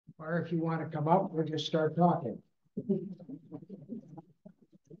Or if you want to come up, we'll just start talking.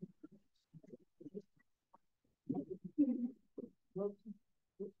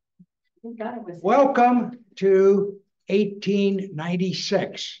 Welcome to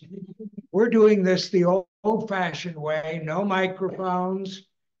 1896. We're doing this the old-fashioned way, no microphones,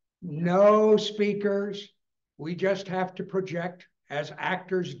 no speakers. We just have to project as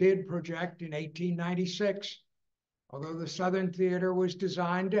actors did project in 1896, although the Southern Theater was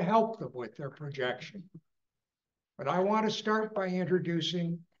designed to help them with their projection. But I want to start by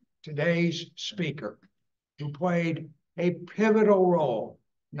introducing today's speaker, who played a pivotal role,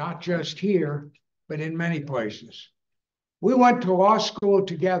 not just here, but in many places. We went to law school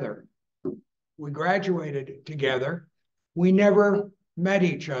together. We graduated together. We never met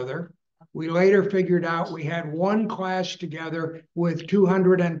each other. We later figured out we had one class together with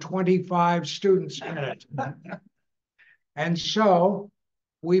 225 students in it. And so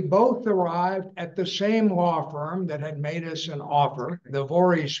we both arrived at the same law firm that had made us an offer, the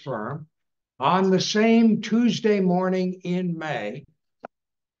Voorhees firm, on the same Tuesday morning in May,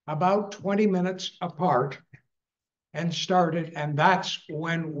 about 20 minutes apart, and started, and that's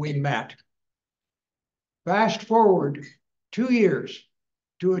when we met. Fast forward 2 years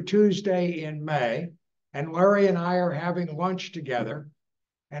to a Tuesday in May, and Larry and I are having lunch together,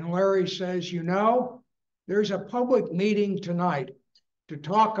 and Larry says, you know, there's a public meeting tonight to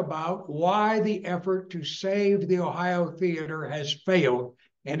talk about why the effort to save the Ohio Theater has failed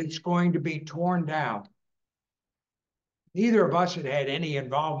and it's going to be torn down. Neither of us had had any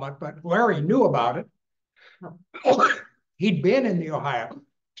involvement, but Larry knew about it. He'd been in the Ohio,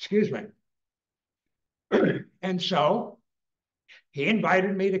 excuse me. And so he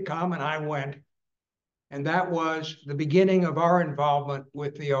invited me to come and I went. And that was the beginning of our involvement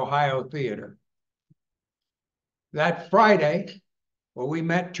with the Ohio Theater. That Friday, well, we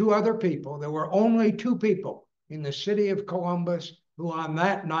met two other people. There were only two people in the city of Columbus who on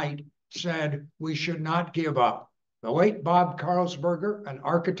that night said we should not give up. The late Bob Carlsberger, an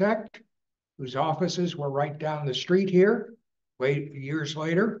architect whose offices were right down the street here, years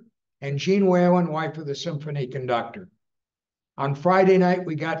later, and Jean Whalen, wife of the symphony conductor. On Friday night,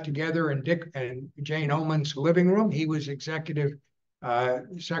 we got together in Dick and Jane Oman's living room. He was executive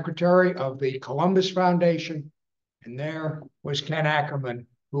secretary of the Columbus Foundation. And there was Ken Ackerman,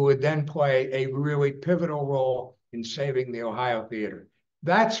 who would then play a really pivotal role in saving the Ohio Theater.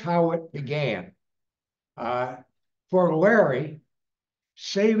 That's how it began. For Larry,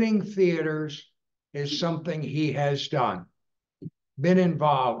 saving theaters is something he has done. Been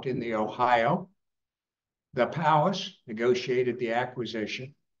involved in the Ohio, the Palace, negotiated the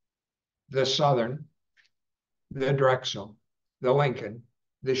acquisition, the Southern, the Drexel, the Lincoln,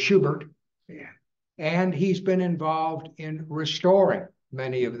 the Schubert, and he's been involved in restoring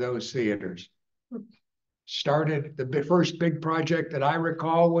many of those theaters. Started the first big project that I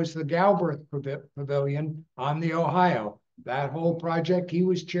recall was the Galbraith Pavilion on the Ohio. That whole project, he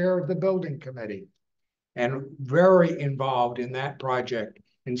was chair of the building committee and very involved in that project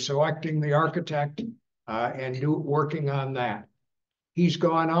in selecting the architect and working on that. He's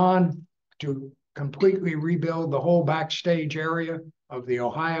gone on to completely rebuild the whole backstage area of the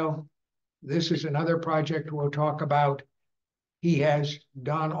Ohio. This is another project we'll talk about. He has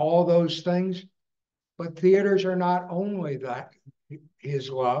done all those things, but theaters are not only that his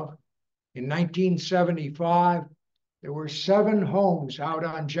love. In 1975, there were 7 homes out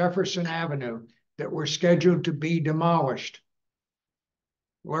on Jefferson Avenue that were scheduled to be demolished.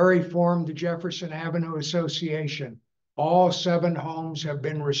 Larry formed the Jefferson Avenue Association. All 7 homes have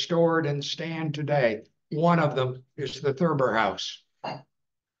been restored and stand today. One of them is the Thurber House.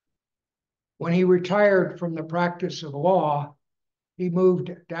 When he retired from the practice of law, he moved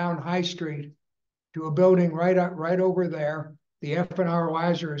down High Street to a building right over there, the F&R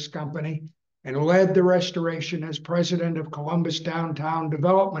Lazarus Company, and led the restoration as president of Columbus Downtown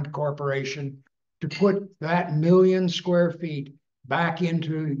Development Corporation to put that 1 million square feet back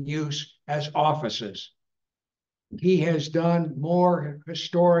into use as offices. He has done more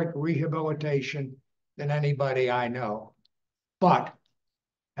historic rehabilitation than anybody I know. But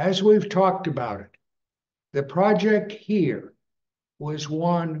as we've talked about it, the project here was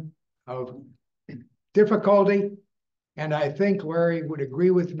one of difficulty, and I think Larry would agree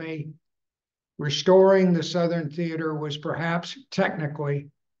with me. Restoring the Southern Theater was perhaps technically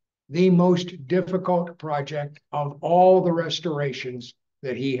the most difficult project of all the restorations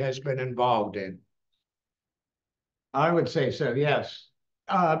that he has been involved in. I would say so, yes.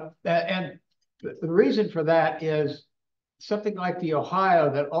 And the reason for that is something like the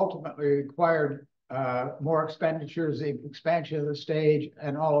Ohio that ultimately required more expenditures, the expansion of the stage,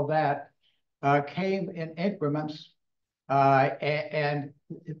 and all of that came in increments. And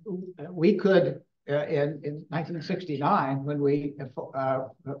we could, in 1969, when we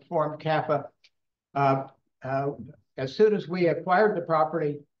formed CAPA, as soon as we acquired the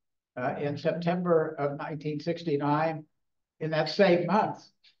property in September of 1969, in that same month,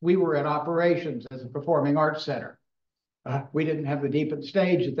 we were in operations as a performing arts center. We didn't have the deepened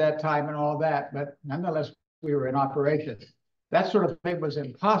stage at that time and all that, but nonetheless, we were in operation. That sort of thing was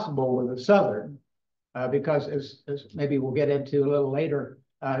impossible with the Southern, because as maybe we'll get into a little later,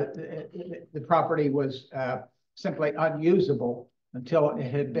 the property was simply unusable until it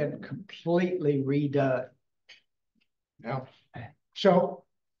had been completely redone. Yeah. So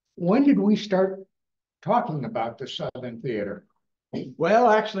when did we start talking about the Southern Theater? Well,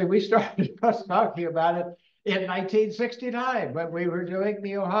 actually, we started talking about it in 1969 when we were doing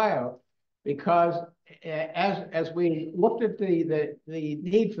the Ohio, because as we looked at the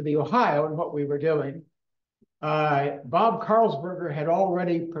need for the Ohio and what we were doing, Bob Carlsberger had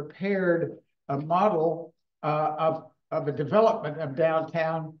already prepared a model of a development of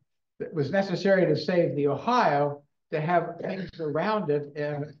downtown that was necessary to save the Ohio, to have things around it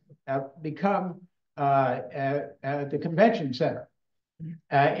and become the convention center.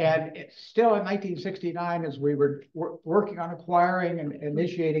 And still in 1969, as we were working on acquiring and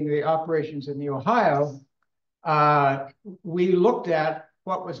initiating the operations in the Ohio, we looked at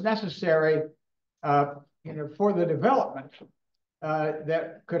what was necessary for the development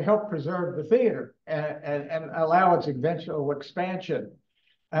that could help preserve the theater and allow its eventual expansion.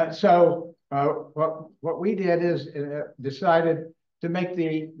 So what we did is decided to make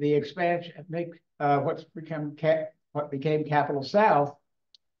the expansion, make what became Capitol South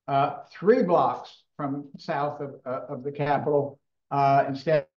 3 blocks from south of the Capitol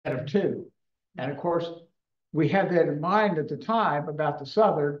instead of 2. And of course, we had that in mind at the time about the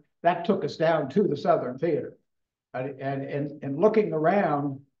Southern. That took us down to the Southern Theater. And looking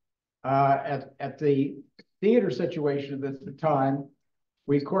around at the theater situation at the time,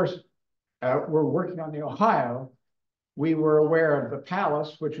 we, of course, were working on the Ohio. We were aware of the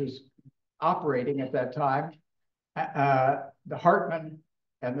Palace, which was operating at that time, the Hartman,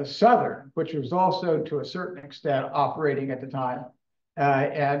 and the Southern, which was also to a certain extent operating at the time.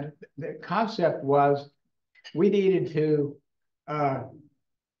 And the concept was we needed to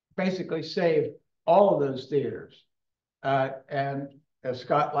basically save all of those theaters. And as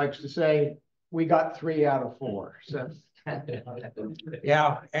Scott likes to say, we got 3 out of 4. So.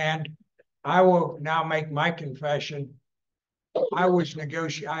 Yeah, and I will now make my confession. I was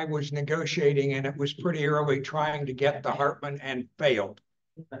negotiating, and it was pretty early, trying to get the Hartman, and failed.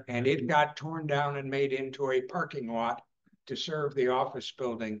 And it got torn down and made into a parking lot to serve the office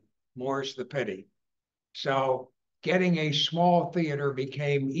building. More's the pity. So getting a small theater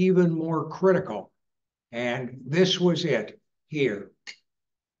became even more critical. And this was it here.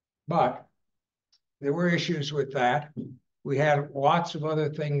 But there were issues with that. We had lots of other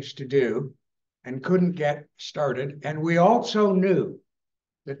things to do and couldn't get started. And we also knew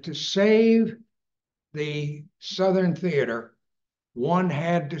that to save the Southern Theater, one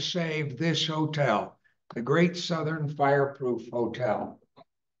had to save this hotel, the Great Southern Fireproof Hotel.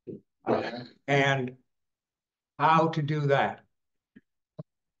 And how to do that.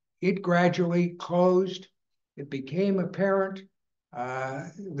 It gradually closed. It became apparent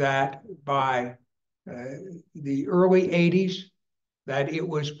that by the early 80s, that it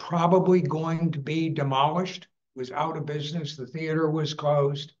was probably going to be demolished, was out of business, the theater was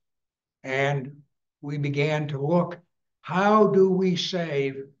closed, and we began to look, how do we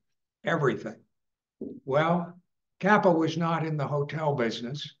save everything? Well, CAPA was not in the hotel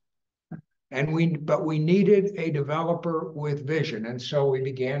business, but we needed a developer with vision, and so we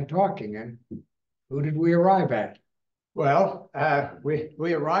began talking. And who did we arrive at? Well,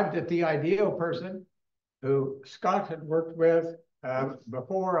 we arrived at the ideal person who Scott had worked with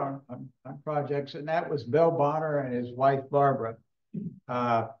before on projects, and that was Bill Bonner and his wife Barbara.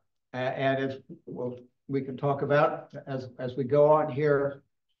 And as we can talk about as we go on here,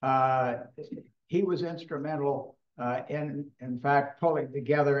 he was instrumental in fact pulling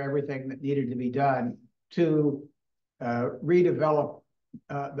together everything that needed to be done to redevelop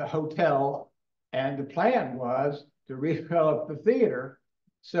the hotel, and the plan was to redevelop the theater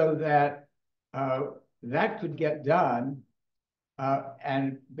so that that could get done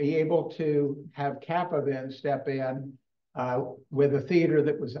and be able to have CAPA then step in with a theater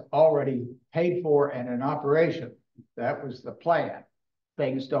that was already paid for and in operation. That was the plan.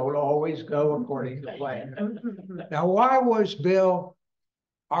 Things don't always go according to plan. Now, why was Bill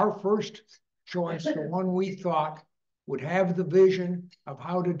our first choice, the one we thought would have the vision of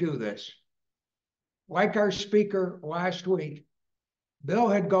how to do this. Like our speaker last week, Bill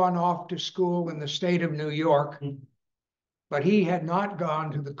had gone off to school in the state of New York, but he had not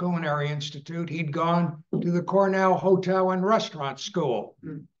gone to the Culinary Institute. He'd gone to the Cornell Hotel and Restaurant School.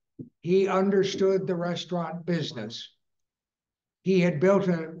 He understood the restaurant business. He had built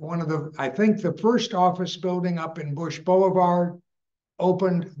I think the first office building up in Bush Boulevard,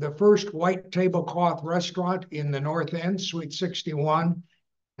 opened the first white tablecloth restaurant in the North End, Suite 61,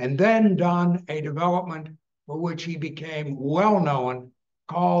 and then done a development for which he became well known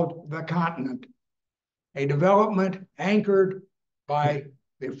called the Continent, a development anchored by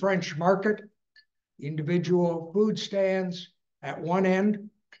the French market, individual food stands at one end,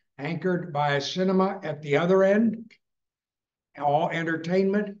 anchored by a cinema at the other end, all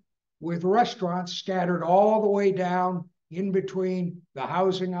entertainment, with restaurants scattered all the way down in between the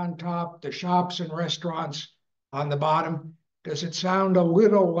housing on top, the shops and restaurants on the bottom. Does it sound a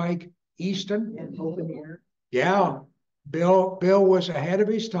little like Easton? And open air. Yeah, Bill was ahead of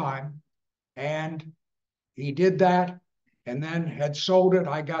his time, and he did that and then had sold it.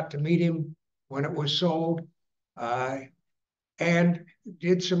 I got to meet him when it was sold, and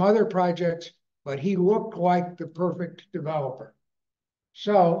did some other projects, but he looked like the perfect developer.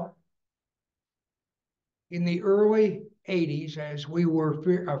 So in the early 80s, as we were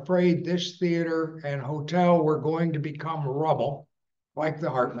afraid this theater and hotel were going to become rubble, like the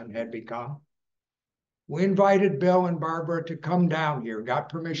Hartman had become, we invited Bill and Barbara to come down here, got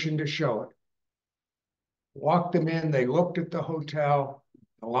permission to show it. Walked them in, they looked at the hotel,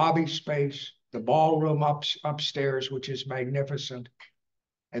 the lobby space, the ballroom upstairs, which is magnificent,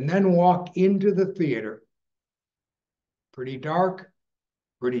 and then walked into the theater. Pretty dark,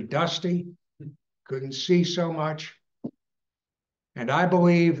 pretty dusty, couldn't see so much. And I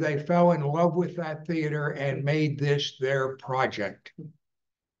believe they fell in love with that theater and made this their project.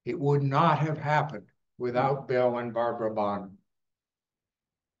 It would not have happened without Bill and Barbara Bond.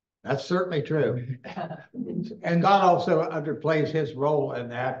 That's certainly true. And Scott also underplays his role in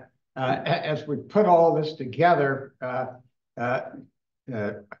that. As we put all this together,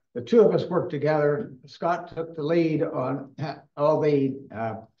 the two of us worked together. Scott took the lead on all the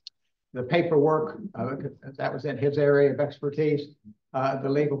paperwork that was in his area of expertise, the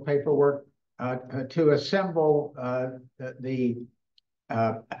legal paperwork, to assemble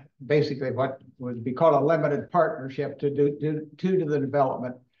basically what would be called a limited partnership to do the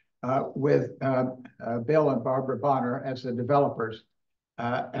development with Bill and Barbara Bonner as the developers.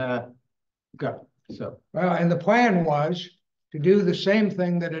 So, well, and the plan was to do the same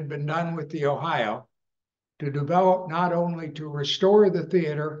thing that had been done with the Ohio, to develop not only to restore the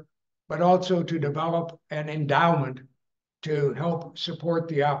theater, but also to develop an endowment to help support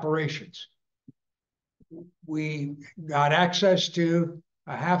the operations. We got access to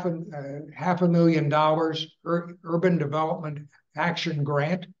half a $500,000 urban development action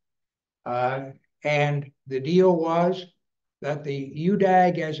grant. And the deal was that the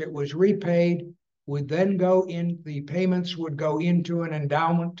UDAG, as it was repaid, would then the payments would go into an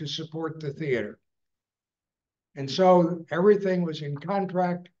endowment to support the theater. And so everything was in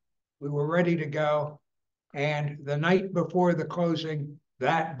contract. We were ready to go. And the night before the closing,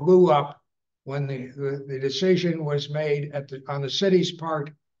 that blew up when the decision was made on the city's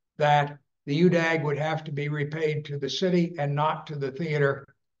part that the UDAG would have to be repaid to the city and not to the theater.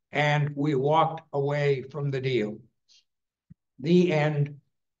 And we walked away from the deal. The end.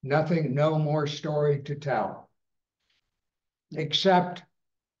 Nothing, no more story to tell. Except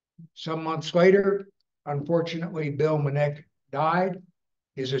some months later, unfortunately, Bill Manick died.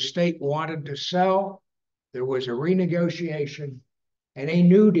 His estate wanted to sell. There was a renegotiation, and a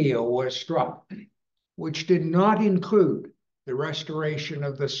new deal was struck, which did not include the restoration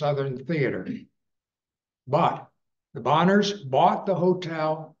of the Southern Theater. But the Bonners bought the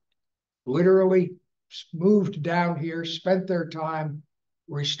hotel, literally moved down here, spent their time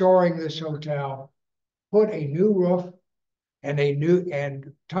restoring this hotel, put a new roof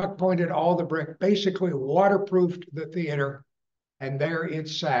and tuck pointed all the brick, basically waterproofed the theater, and there it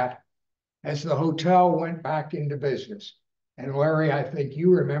sat as the hotel went back into business. And Larry, I think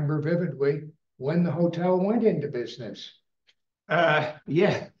you remember vividly when the hotel went into business.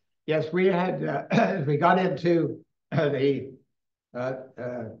 Yeah, yes, we had, as we got into about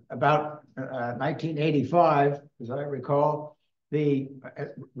 1985, as I recall, we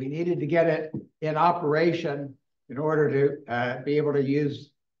needed to get it in operation in order to be able to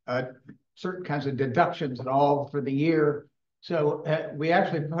use certain kinds of deductions and all for the year So we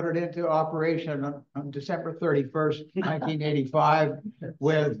actually put it into operation on December 31st, 1985,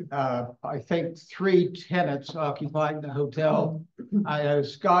 with I think 3 tenants occupying the hotel.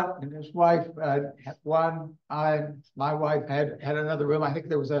 Scott and his wife had one. My wife had another room. I think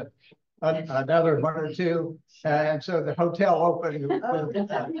there was another 1 or 2, and so the hotel opened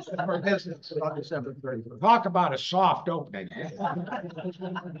for business on December 31st. Talk about a soft opening.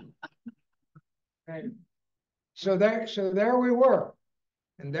 So there we were.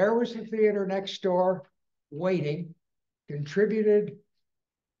 And there was the theater next door waiting, contributed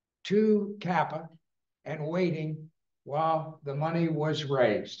to CAPA and waiting while the money was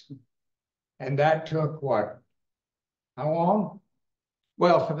raised. And that took what? How long?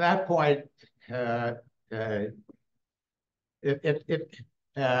 Well, from that point, it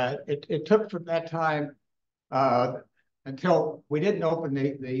took from that time until we didn't open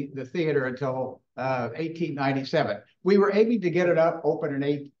the theater until 1897. We were aiming to get it open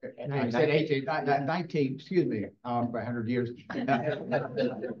in 19, excuse me, by 100 years. In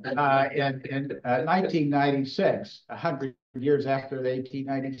 1996, 100 years after the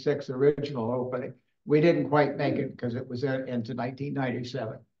 1896 original opening. We didn't quite make it because it was into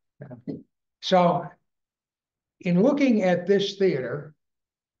 1997. So in looking at this theater,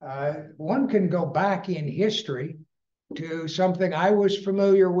 one can go back in history to something I was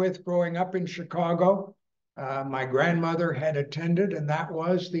familiar with growing up in Chicago. My grandmother had attended, and that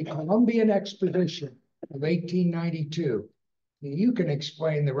was the Columbian Exposition of 1892. You can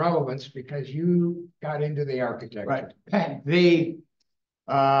explain the relevance because you got into the architecture. Right.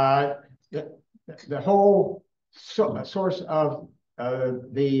 The whole source of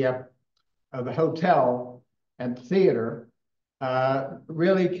the hotel and theater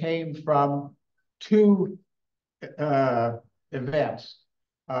really came from 2 events.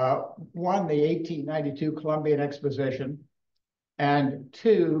 One, the 1892 Columbian Exposition, and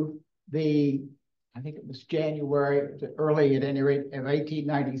 2, I think it was January, early at any rate, of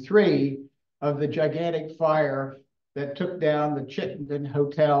 1893, of the gigantic fire that took down the Chittenden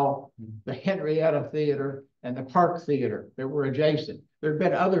Hotel, the Henrietta Theater, and the Park Theater that were adjacent. There had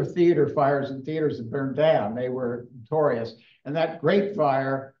been other theater fires and theaters that burned down. They were notorious. And that great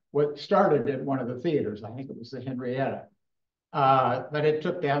fire started in one of the theaters. I think it was the Henrietta. But it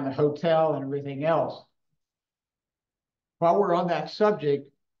took down the hotel and everything else. While we're on that subject,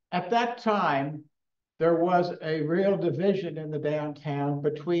 at that time, there was a real division in the downtown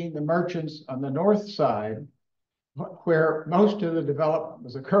between the merchants on the north side, where most of the development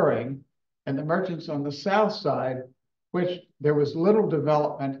was occurring, and the merchants on the south side, which there was little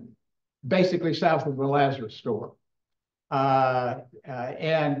development, basically south of the Lazarus store.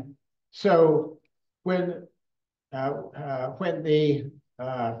 And so when the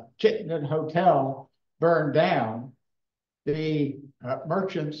Chittenden Hotel burned down, the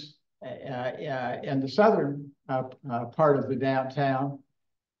merchants in the southern part of the downtown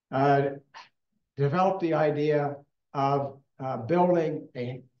developed the idea of building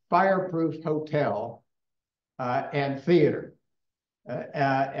a fireproof hotel and theater,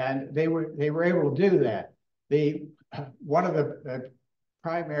 and they were able to do that. One of the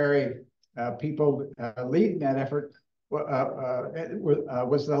primary people leading that effort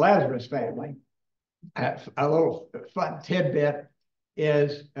was the Lazarus family. A little fun tidbit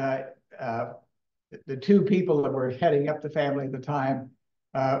is the 2 people that were heading up the family at the time,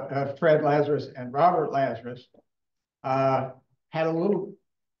 Fred Lazarus and Robert Lazarus, had a little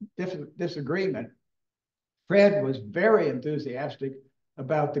disagreement. Fred was very enthusiastic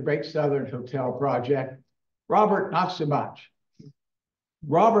about the Great Southern Hotel project. Robert, not so much.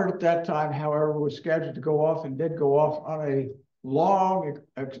 Robert at that time, however, was scheduled to go off and did go off on a long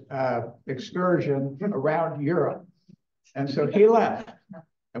excursion around Europe. And so he left.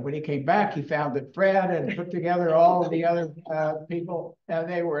 And when he came back, he found that Fred had put together all of the other people, and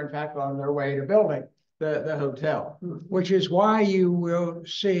they were, in fact, on their way to building the hotel. Which is why you will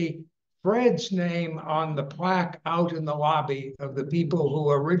see Fred's name on the plaque out in the lobby of the people who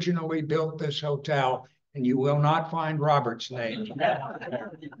originally built this hotel, and you will not find Robert's name.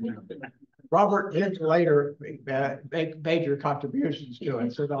 Robert did later make major contributions to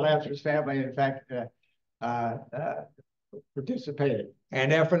it, so the Lazarus family, in fact, participated.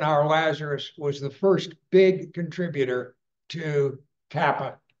 And F&R Lazarus was the first big contributor to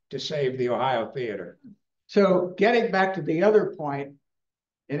CAPA to save the Ohio Theater. So getting back to the other point,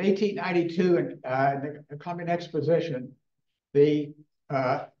 in 1892, in the Columbian Exposition, a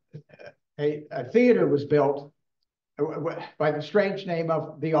theater was built by the strange name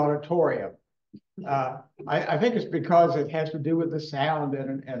of the auditorium. I think it's because it has to do with the sound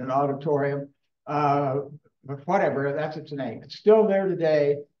in an auditorium. whatever, that's its name. It's still there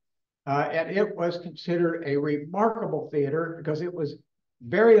today. And it was considered a remarkable theater because it was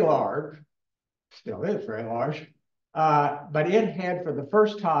very large, still is very large, but it had for the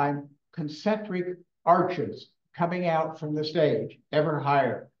first time concentric arches coming out from the stage, ever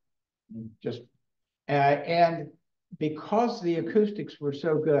higher. Just and because the acoustics were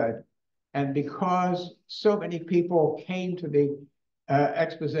so good, and because so many people came to the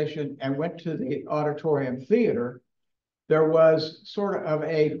exposition and went to the auditorium theater, there was sort of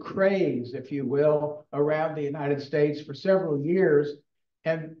a craze, if you will, around the United States for several years.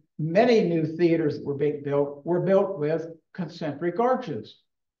 And many new theaters that were being built were built with concentric arches.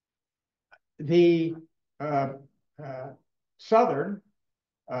 The Southern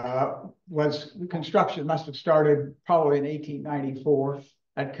was construction must have started probably in 1894,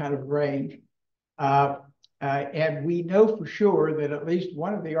 that kind of range. And we know for sure that at least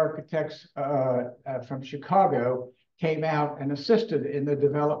one of the architects from Chicago came out and assisted in the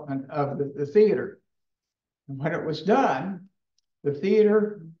development of the theater. And when it was done, the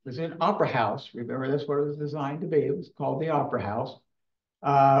theater was in Opera House. Remember, that's what it was designed to be. It was called the Opera House.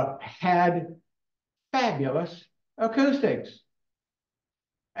 Had fabulous acoustics.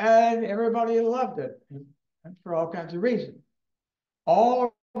 And everybody loved it, and for all kinds of reasons.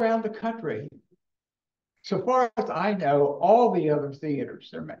 All around the country, so far as I know, all the other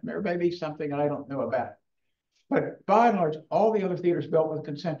theaters, there may be something I don't know about, but by and large, all the other theaters built with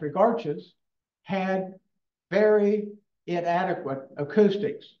concentric arches had very inadequate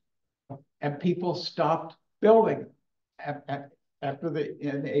acoustics, and people stopped building after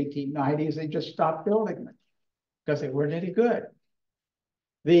in the 1890s. They just stopped building them because they weren't any good.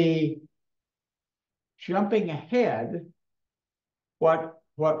 The jumping ahead, what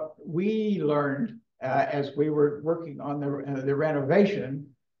we learned as we were working on the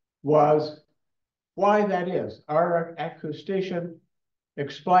renovation was why that is. Our acoustician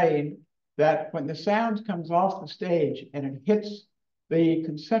explained that when the sound comes off the stage and it hits the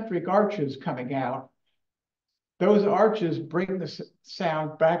concentric arches coming out, those arches bring the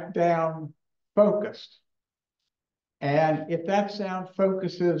sound back down focused. And if that sound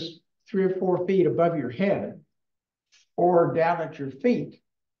focuses 3 or 4 feet above your head or down at your feet,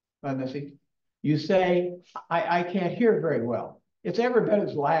 you say, I can't hear very well. It's every bit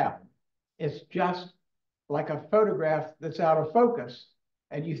as loud. It's just like a photograph that's out of focus.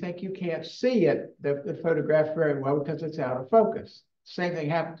 And you think you can't see it, the photograph very well because it's out of focus. Same thing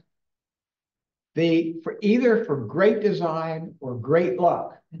happens. Either for great design or great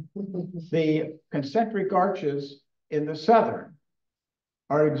luck, the concentric arches in the Southern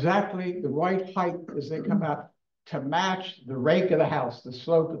are exactly the right height as they come up to match the rake of the house, the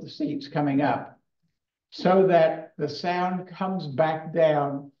slope of the seats coming up, so that the sound comes back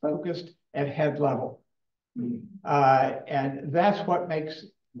down focused at head level. And that's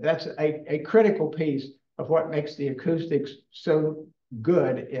a critical piece of what makes the acoustics so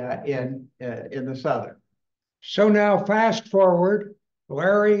good in the Southern. So now fast forward,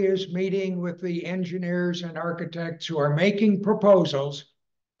 Larry is meeting with the engineers and architects who are making proposals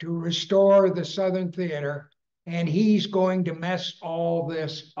to restore the Southern Theater, and he's going to mess all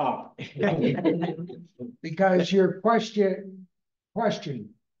this up. Because your question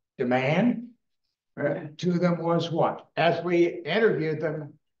demand to them was what? As we interviewed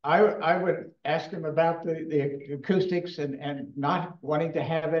them, I would ask them about the acoustics and not wanting to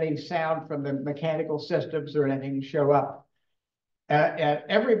have any sound from the mechanical systems or anything show up. And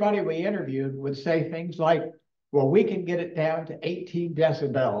everybody we interviewed would say things like, well, we can get it down to 18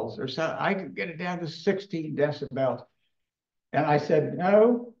 decibels or so. I can get it down to 16 decibels. And I said,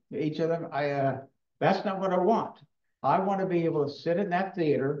 no, to each of them, that's not what I want. I want to be able to sit in that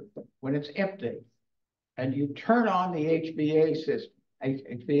theater when it's empty and you turn on the HVAC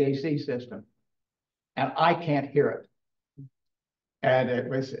system, and I can't hear it.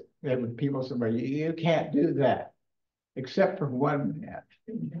 And people said, well, you can't do that, except for one man.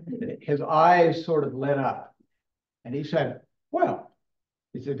 His eyes sort of lit up. And he said, well,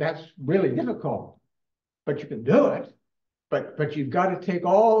 that's really difficult, but you can do it. But you've got to take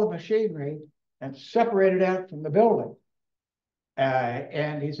all the machinery and separate it out from the building.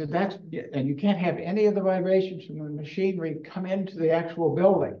 And he said, and you can't have any of the vibrations from the machinery come into the actual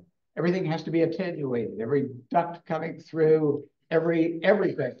building. Everything has to be attenuated, every duct coming through,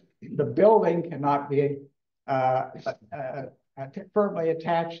 everything. The building cannot be firmly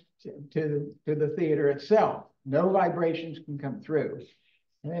attached to the theater itself. No vibrations can come through.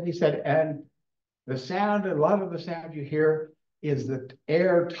 And then he said, and the sound, a lot of the sound you hear is the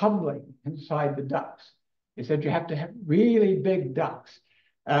air tumbling inside the ducts. He said you have to have really big ducts.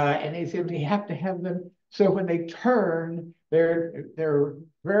 And he said, we have to have them so when they turn, they're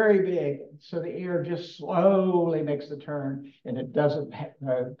very big. So the air just slowly makes the turn and it doesn't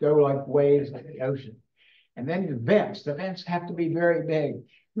go like waves like the ocean. And then the vents have to be very big.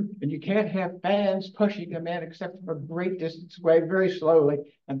 And you can't have fans pushing them in except from a great distance away, very slowly.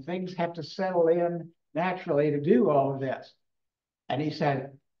 And things have to settle in naturally to do all of this. And he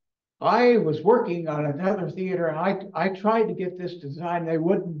said, I was working on another theater and I tried to get this design. They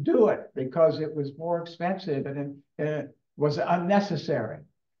wouldn't do it because it was more expensive and it was unnecessary.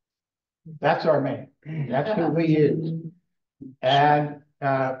 That's our man. That's who we use. And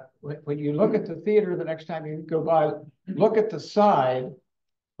when you look at the theater the next time you go by, look at the side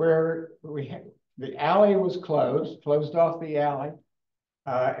where the alley was closed off the alley.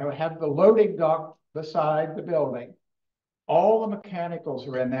 And we have the loading dock beside the building. All the mechanicals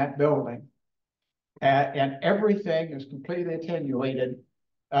are in that building. And everything is completely attenuated.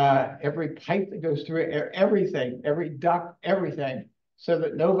 Every pipe that goes through it, everything, every duct, everything, so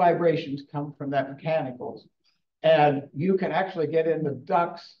that no vibrations come from that mechanicals. And you can actually get in the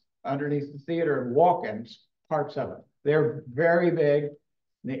ducts underneath the theater and walk in parts of it. They're very big.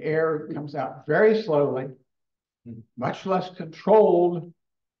 The air comes out very slowly, much less controlled,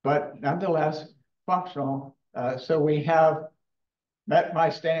 but nonetheless functional. So we have met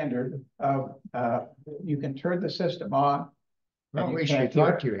my standard of you can turn the system on. Well, at least you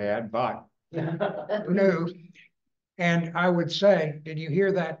thought you had, but who knew? And I would say, did you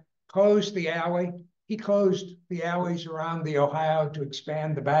hear that? Close the alley. He closed the alleys around the Ohio to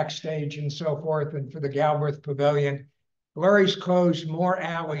expand the backstage and so forth, and for the Galbraith Pavilion. Larry's closed more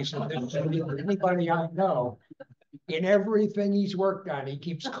alleys than anybody I know. In everything he's worked on, he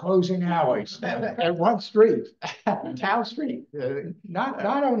keeps closing alleys. At one street, Town Street.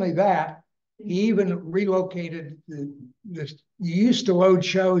 Not only that, he even relocated you used to load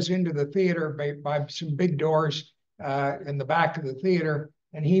shows into the theater by some big doors in the back of the theater,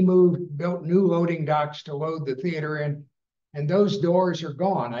 and he built new loading docks to load the theater in, and those doors are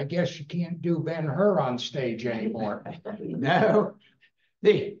gone. I guess you can't do Ben-Hur on stage anymore. No,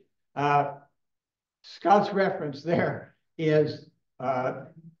 the Scott's reference there is in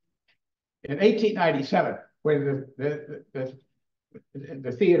 1897 when the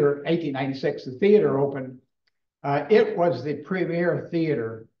theater, 1896, the theater opened. It was the premier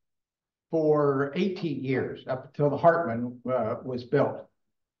theater for 18 years up until the Hartman was built.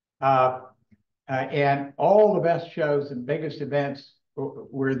 And all the best shows and biggest events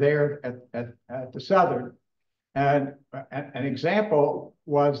were there at the Southern. And an example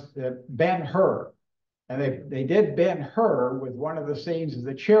was the Ben-Hur. And they did Ben-Hur with one of the scenes of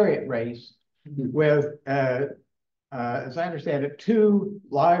the chariot race with, as I understand it, 2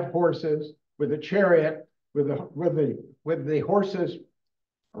 live horses with a chariot with the horses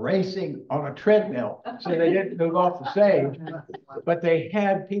racing on a treadmill. So they didn't move off the stage, but they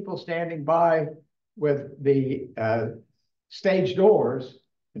had people standing by with the stage doors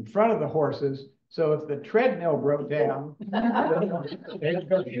in front of the horses. So if the treadmill broke down, they'd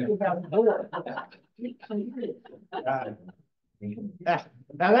go shoot out the door. Now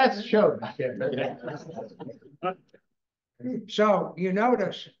that's showmanship. So you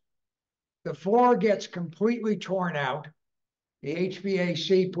notice the floor gets completely torn out. The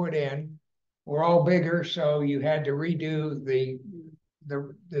HVAC put in. We're all bigger, so you had to redo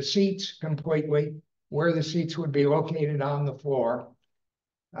the seats completely, where the seats would be located on the floor.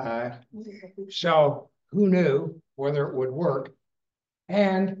 So who knew whether it would work?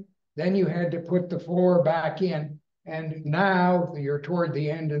 And then you had to put the floor back in. And now you're toward the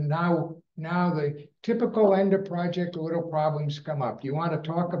end, and now the typical end of project, little problems come up. You want to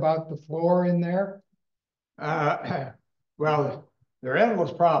talk about the floor in there? Well, there are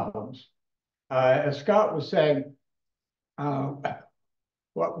endless problems. As Scott was saying,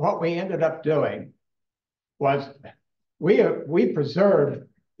 what we ended up doing was we preserved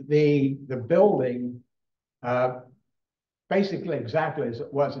the building basically exactly as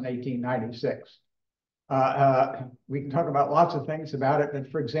it was in 1896. We can talk about lots of things about it, but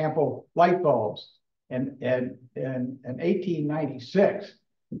for example, light bulbs. In 1896,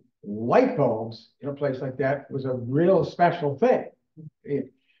 light bulbs in a place like that was a real special thing. They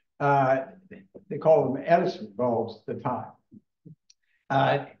called them Edison bulbs at the time.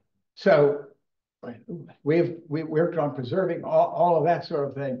 So we worked on preserving all of that sort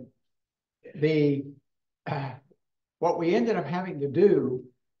of thing. What we ended up having to do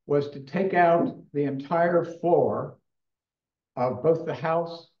was to take out the entire floor of both the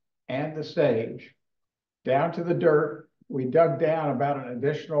house and the stage down to the dirt. We dug down about an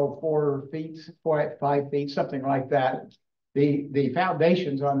additional 4 feet, 5 feet, something like that. the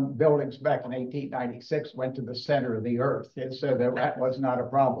foundations on buildings back in 1896 went to the center of the earth, and so that was not a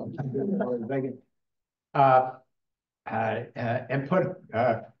problem. And put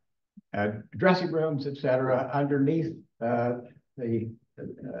dressing rooms, etc., underneath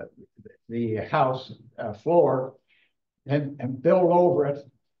the house floor and build over it.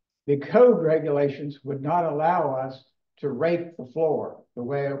 The code regulations would not allow us to rake the floor the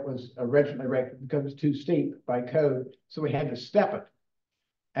way it was originally raked because it was too steep by code. So we had to step it.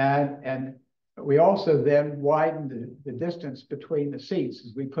 And we also then widened the distance between the seats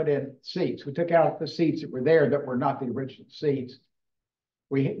as we put in seats. We took out the seats that were there that were not the original seats.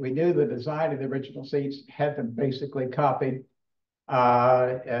 We knew the design of the original seats, had them basically copied.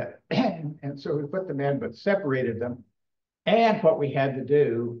 And so we put them in, but separated them. And what we had to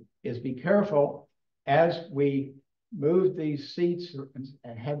do is be careful as we moved these seats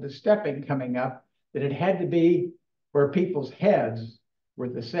and had the stepping coming up, that it had to be where people's heads were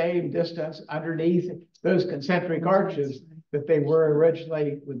the same distance underneath those concentric arches that they were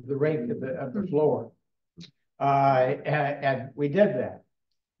originally with the rake of the floor. And we did that.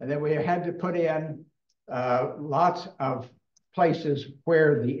 And then we had to put in lots of places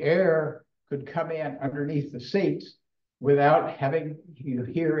where the air could come in underneath the seats without having you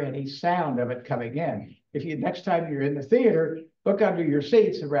hear any sound of it coming in. If you next time you're in the theater, look under your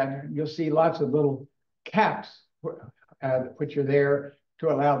seats around there, and you'll see lots of little caps which are there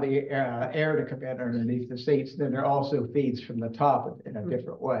to allow the air to come in underneath the seats. Then there also feeds from the top in a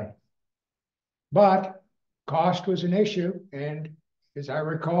different way. But cost was an issue, and as I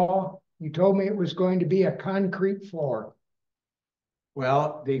recall, you told me it was going to be a concrete floor.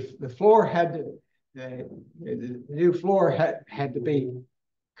 Well, the floor had to, the new floor had to be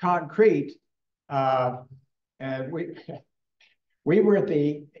concrete. And we were at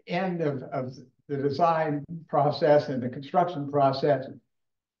the end of the design process and the construction process,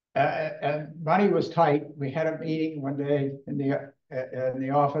 and money was tight. We had a meeting one day in the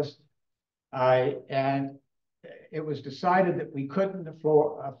office, and it was decided that we couldn't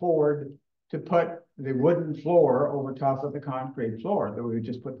afford to put the wooden floor over top of the concrete floor, that we would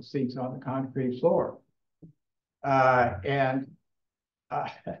just put the seats on the concrete floor. I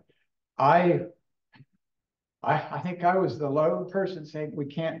think I was the lone person saying we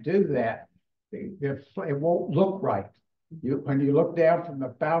can't do that. It won't look right. When you look down from the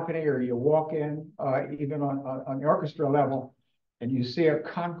balcony or you walk in, even on the orchestra level, and you see a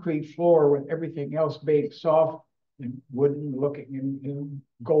concrete floor with everything else being soft and wooden looking and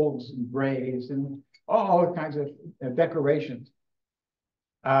golds and grays and all kinds of decorations.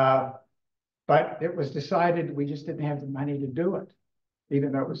 But it was decided we just didn't have the money to do it,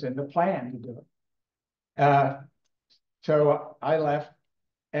 even though it was in the plan to do it. So I left,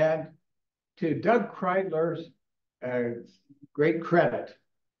 and to Doug Kreidler's great credit,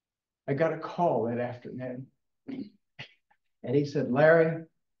 I got a call that afternoon. And he said, Larry,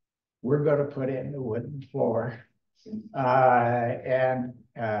 we're going to put in the wooden floor. And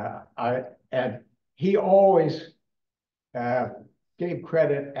he always gave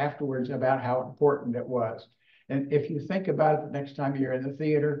credit afterwards about how important it was. And if you think about it the next time you're in the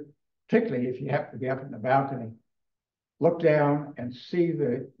theater, particularly if you happen to be up in the balcony, look down and see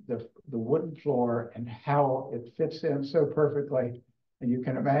the wooden floor and how it fits in so perfectly. And you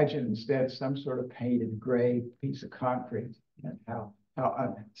can imagine instead some sort of painted gray piece of concrete, and how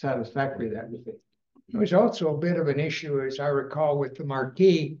unsatisfactory that would be. There was also a bit of an issue, as I recall, with the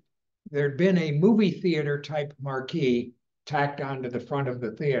marquee. There'd been a movie theater type marquee tacked onto the front of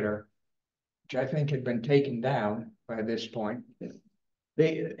the theater, which I think had been taken down by this point.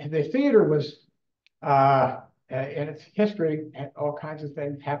 The theater was, in its history, all kinds of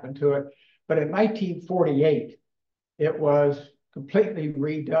things happened to it. But in 1948, it was completely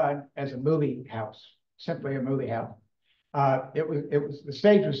redone as a movie house, simply a movie house. The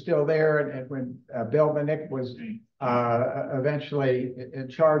stage was still there, and when Bill Minnick was eventually in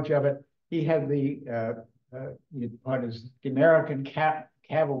charge of it, he had on his American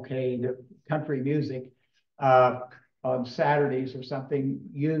cavalcade of country music on Saturdays or something,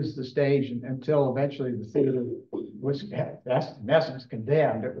 used the stage until eventually the theater was, in essence,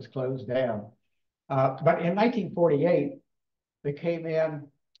 condemned. It was closed down. But in 1948, they came in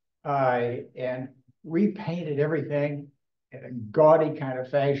and repainted everything in a gaudy kind of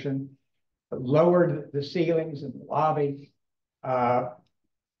fashion, lowered the ceilings in the lobby,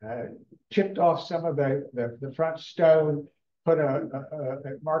 chipped off some of the front stone, put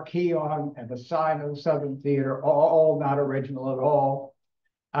a marquee on and a sign of the Southern Theater, all not original at all.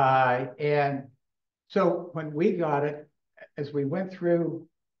 And so when we got it, as we went through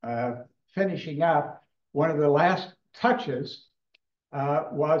finishing up, one of the last touches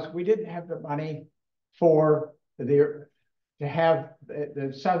was we didn't have the money for to have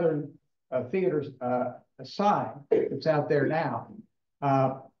the Southern Theater sign that's out there now.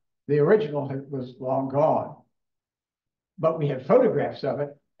 The original was long gone, but we had photographs of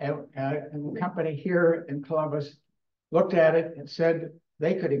it, and the company here in Columbus looked at it and said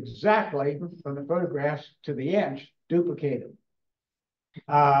they could exactly, from the photographs to the inch, duplicate it.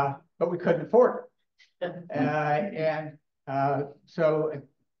 But we couldn't afford it. So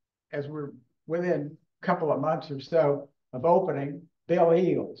as we're within a couple of months or so of opening, Bill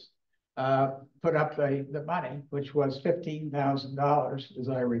Eagles put up the money, which was $15,000, as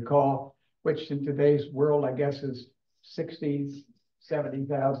I recall, which in today's world, I guess, is 60,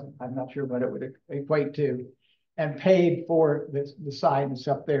 70,000. I'm not sure what it would equate to, and paid for the sign that's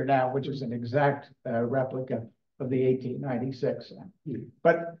up there now, which is an exact replica of the 1896.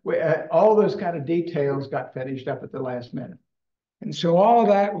 But all those kind of details got finished up at the last minute. And so all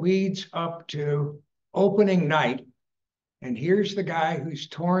that leads up to opening night. And here's the guy who's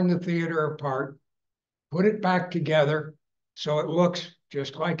torn the theater apart, put it back together so it looks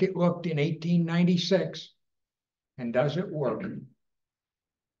just like it looked in 1896. And does it work?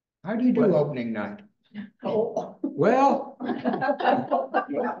 How do you do opening night? Well,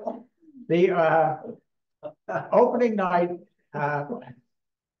 the opening night,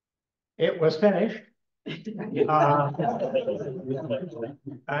 it was finished. And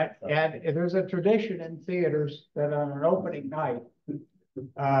there's a tradition in theaters that on an opening night,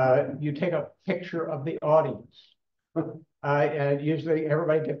 you take a picture of the audience. And usually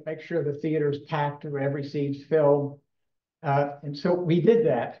everybody can make sure the theater's packed or every seat's filled. And so we did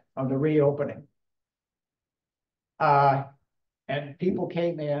that on the reopening. And people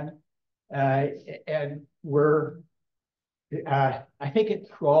came in and were, I think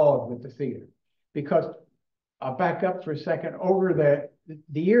it crawled with the theater, because I'll back up for a second. Over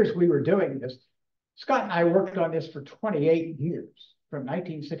the years we were doing this, Scott and I worked on this for 28 years, from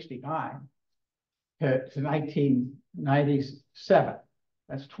 1969 to 1997.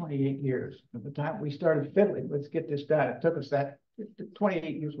 That's 28 years. From the time we started fiddling, let's get this done. It took us that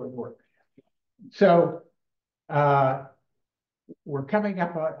 28 years worth of work. So we're coming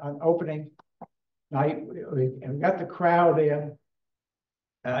up on opening night. We got the crowd in,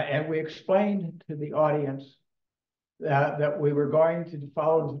 and we explained to the audience that we were going to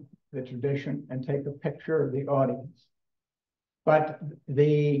follow the tradition and take a picture of the audience. But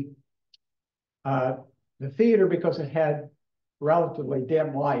the theater, because it had relatively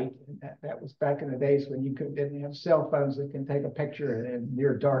dim light, and that was back in the days when you didn't have cell phones that can take a picture in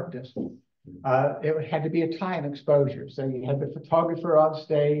near darkness. It had to be a time exposure. So you had the photographer on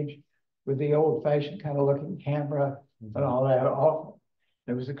stage with the old-fashioned kind of looking camera and all that.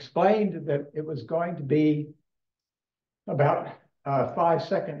 It was explained that it was going to be about 5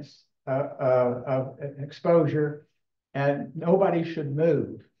 seconds of exposure, and nobody should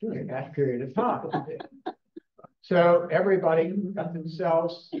move during that period of time. So everybody got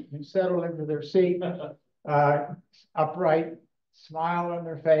themselves settled into their seat, upright, smile on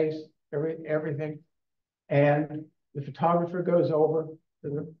their face, everything. And the photographer goes over to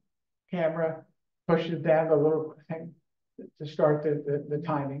the camera, pushes down the little thing to start the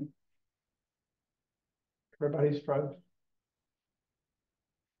timing. Everybody's frozen.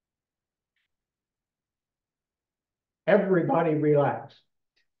 Everybody relaxed.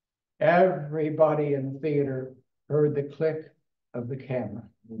 Everybody in the theater heard the click of the camera,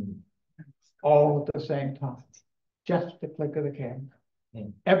 all at the same time. Just the click of the camera.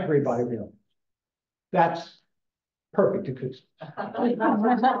 Everybody relaxed. That's perfect acoustics.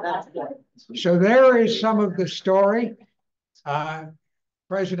 So there is some of the story.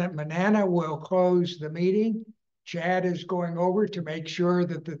 President Manana will close the meeting. Chad is going over to make sure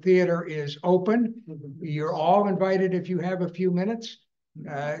that the theater is open. You're all invited if you have a few minutes.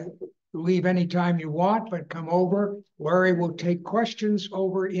 Leave anytime you want, but come over. Larry will take questions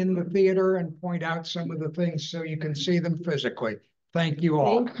over in the theater and point out some of the things so you can see them physically. Thank you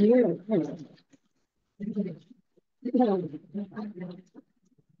all. Thank you.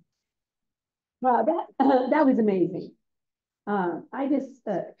 Wow, that was amazing. I'm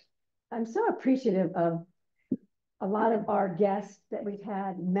so appreciative of a lot of our guests that we've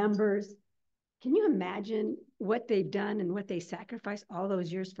had, members. Can you imagine what they've done and what they sacrificed all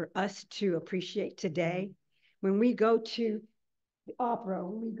those years for us to appreciate today? When we go to the opera,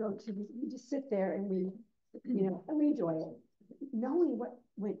 we just sit there and we enjoy it, knowing what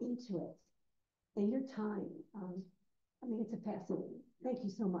went into it and your time. It's a fascinating. Thank you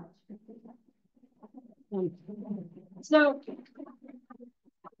so much. So,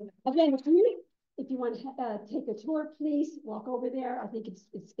 again, if you want to take a tour, please walk over there. I think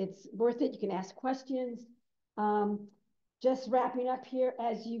it's worth it. You can ask questions. Just wrapping up here,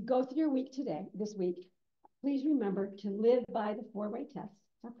 as you go through your week this week, please remember to live by the 4-way test,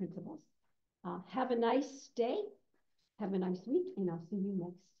 our principles. Have a nice day. Have a nice week, and I'll see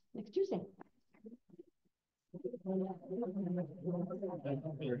you next Tuesday.